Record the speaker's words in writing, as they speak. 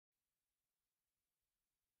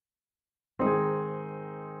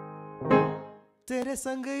तेरे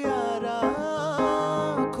संग यारा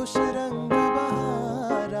खुश रंग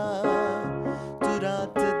बहारा तू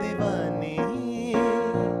रात दीवानी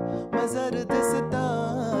मैं जर्द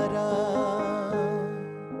सितारा.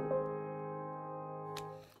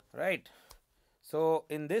 Right. So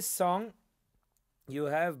in this song, you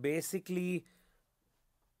have basically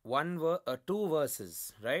two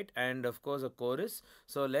verses, right, and of course a chorus.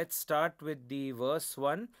 So let's start with the verse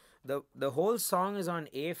one. The whole song is on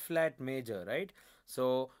A flat major, right?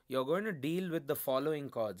 So you're going to deal with the following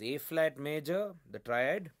chords: A flat major, the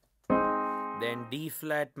triad, then D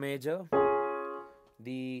flat major,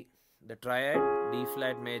 the triad, D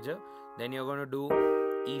flat major, then you're going to do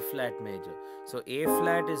E flat major. So A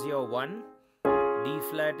flat is your 1, D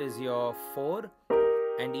flat is your 4,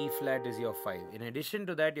 and E flat is your 5. In addition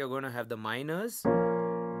to that, you're going to have the minors: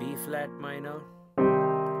 B flat minor,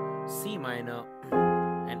 C minor,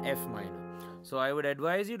 and F minor. So I would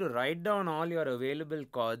advise you to write down all your available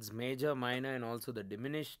chords, major, minor, and also the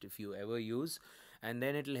diminished if you ever use, and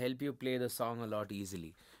then it will help you play the song a lot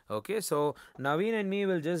easily. Okay, so Naveen and me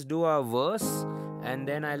will just do our verse and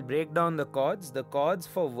then I'll break down the chords. The chords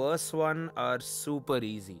for verse 1 are super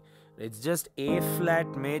easy. It's just A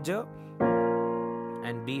flat major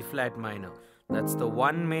and B flat minor. That's the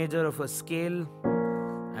 1 major of a scale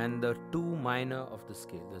and the 2 minor of the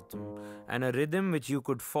scale. And a rhythm which you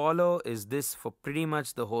could follow is this for pretty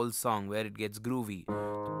much the whole song, where it gets groovy.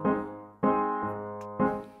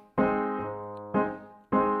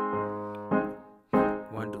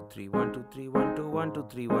 1 2 3 1 2 3 1 2 1 2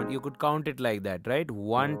 3 1. You could count it like that, right?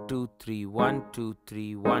 1 2 3 1 2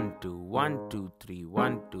 3 1 2 1 2 3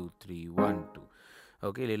 1 2 3 1 2.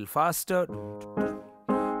 Okay, a little faster.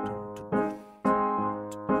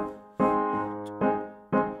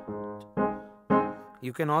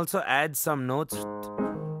 You can also add some notes,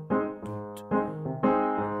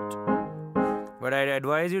 but I'd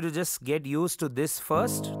advise you to just get used to this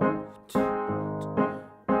first.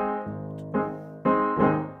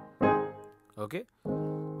 Okay,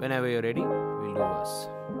 whenever you're ready, we'll do verse.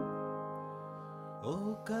 ओ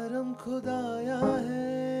करम खुदाया है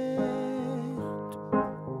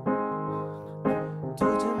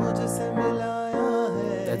तुझे मुझसे मिलाया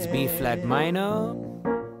है. That's B flat minor.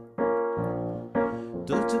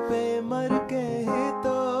 तुझ पे मर के ही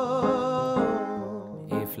तो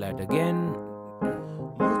A flat again.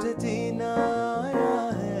 मुझे जीना आया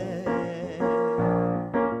है.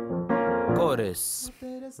 Chorus,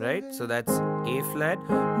 right? So that's A flat,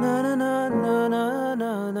 na na na na na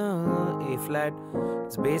na na, A flat.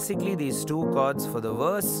 It's basically these two chords for the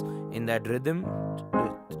verse in that rhythm.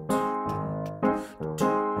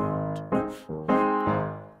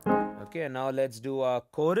 Okay, and now let's do our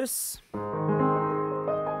chorus.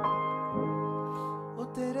 ओ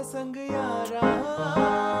तेरे संग यारा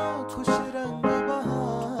खुश रंग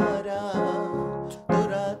बहारा तू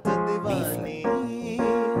रात दीवानी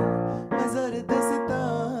मैं जर्द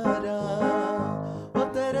सितारा. ओ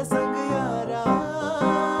तेरे संग यारा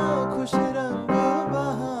खुश रंग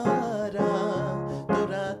बहारा तू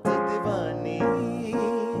रात दीवानी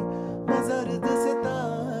मैं जर्द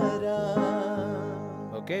सितारा.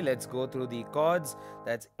 Okay, let's go through the chords.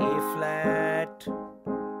 That's A flat,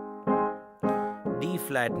 D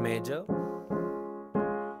flat major,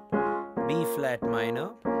 B flat minor,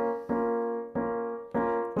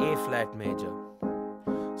 A flat major.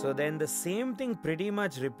 So then the same thing pretty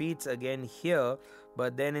much repeats again here,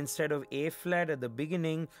 but then instead of A flat at the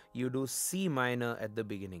beginning, you do C minor at the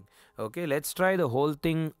beginning. Okay, let's try the whole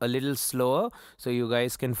thing a little slower so you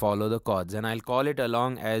guys can follow the chords, and I'll call it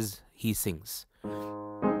along as he sings.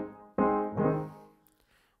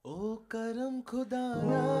 करम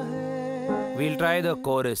खुदाया है. We'll try the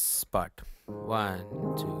chorus part. 1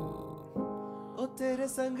 2. ओ तेरे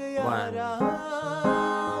संग यारा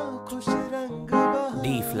खुश रंग बहारा D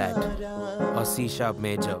flat or C sharp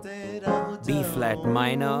major, B flat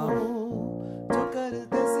minor, जो कर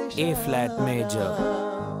दे से A flat major,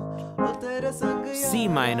 ओ तेरे संग C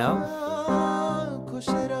minor, खुश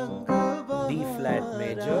रंग बहारा D flat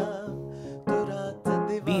major, तू रात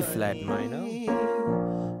दीवानी B flat minor,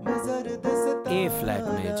 मैं जर्द सितारा. A flat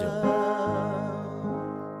major.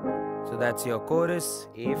 So that's your chorus: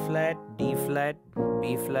 A flat, D flat,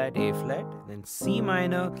 B flat, A flat, then C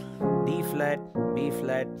minor, D flat, B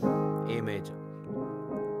flat, A major.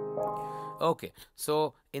 Okay,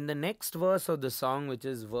 so in the next verse of the song, which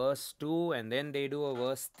is verse 2, and then they do a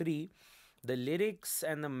verse 3, the lyrics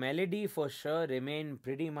and the melody for sure remain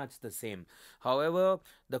pretty much the same. However,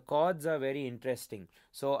 the chords are very interesting.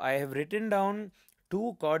 So I have written down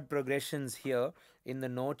two chord progressions here in the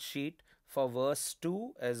note sheet for verse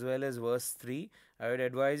 2 as well as verse 3. I would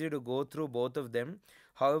advise you to go through both of them.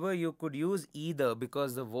 However, you could use either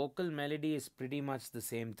because the vocal melody is pretty much the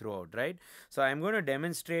same throughout, right? So I'm going to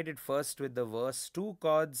demonstrate it first with the verse 2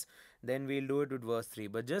 chords, then we'll do it with verse 3.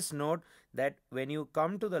 But just note that when you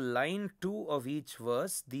come to the line 2 of each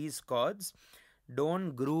verse, these chords,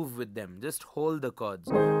 don't groove with them. Just hold the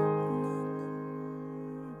chords.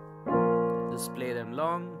 Just play them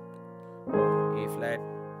long. A flat,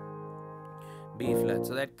 B flat.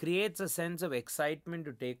 So that creates a sense of excitement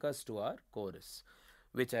to take us to our chorus,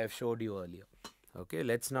 which I have showed you earlier. Okay,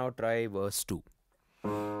 let's now try verse 2. A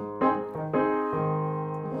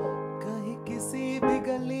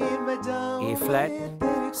flat,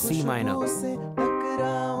 C minor, D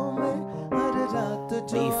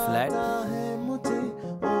flat,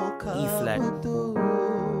 E flat,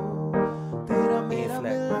 A flat,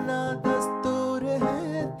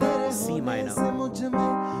 C minor,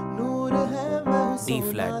 D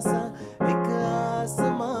flat,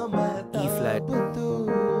 E flat, A flat.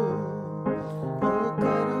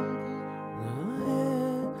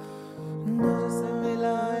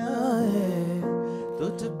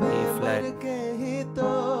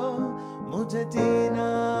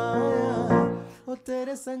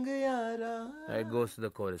 It goes to the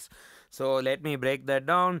chorus. So let me break that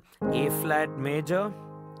down. A flat major,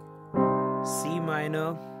 C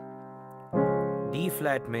minor, D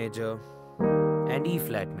flat major, and E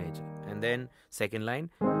flat major. And then second line,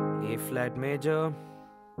 A flat major,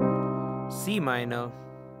 C minor,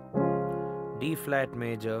 D flat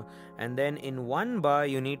major, and then in one bar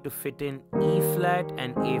you need to fit in E flat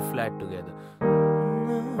and A flat together.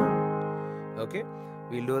 Okay,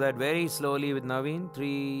 we'll do that very slowly with Naveen.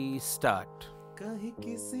 3, start.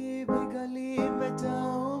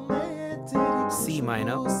 C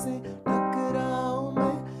minor,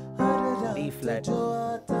 D flat,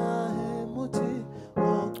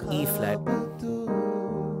 E flat, A flat,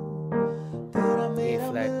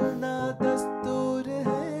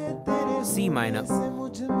 C minor,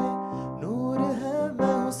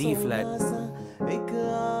 D flat,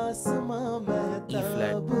 E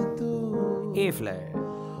flat, A flat,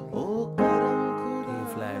 A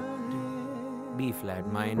flat, B flat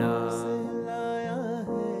minor,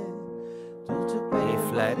 A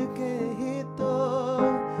flat,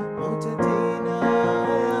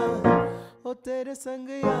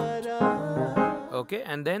 okay,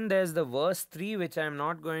 and then there's the verse 3, which I'm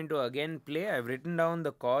not going to again play. I've written down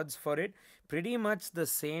the chords for it. Pretty much the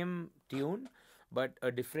same tune, but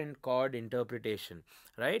a different chord interpretation,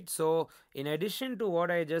 right? So in addition to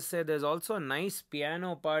what I just said, there's also a nice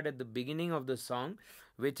piano part at the beginning of the song,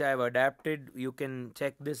 which I've adapted. You can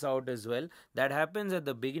check this out as well. That happens at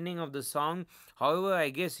the beginning of the song. However, I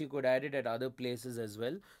guess you could add it at other places as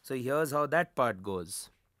well. So here's how that part goes.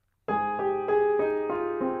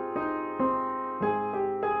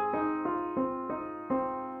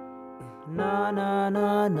 Na na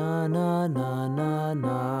na na na na na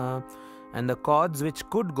na. And the chords which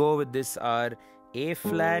could go with this are A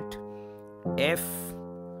flat, F,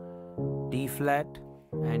 D flat,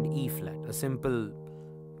 and E flat. A simple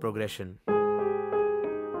progression.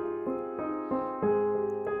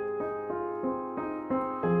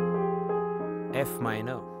 F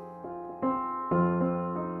minor,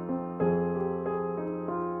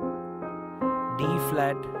 D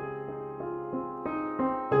flat,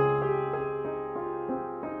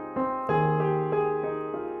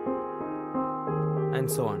 and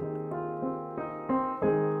so on.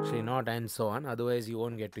 Actually, not and so on, otherwise you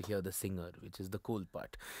won't get to hear the singer, which is the cool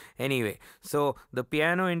part. Anyway, so the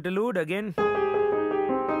piano interlude again.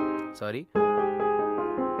 Sorry.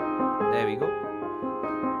 There we go.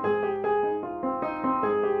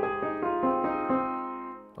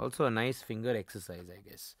 Also a nice finger exercise, I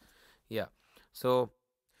guess. Yeah. So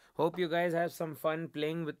hope you guys have some fun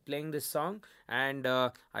playing this song, and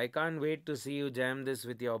I can't wait to see you jam this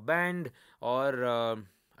with your band or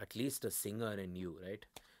at least a singer in you, right?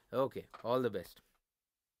 Okay, all the best.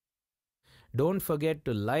 Don't forget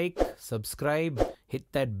to like, subscribe,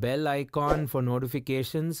 hit that bell icon for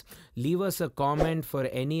notifications. Leave us a comment for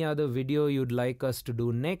any other video you'd like us to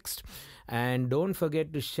do next. And don't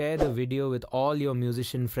forget to share the video with all your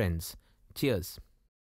musician friends. Cheers.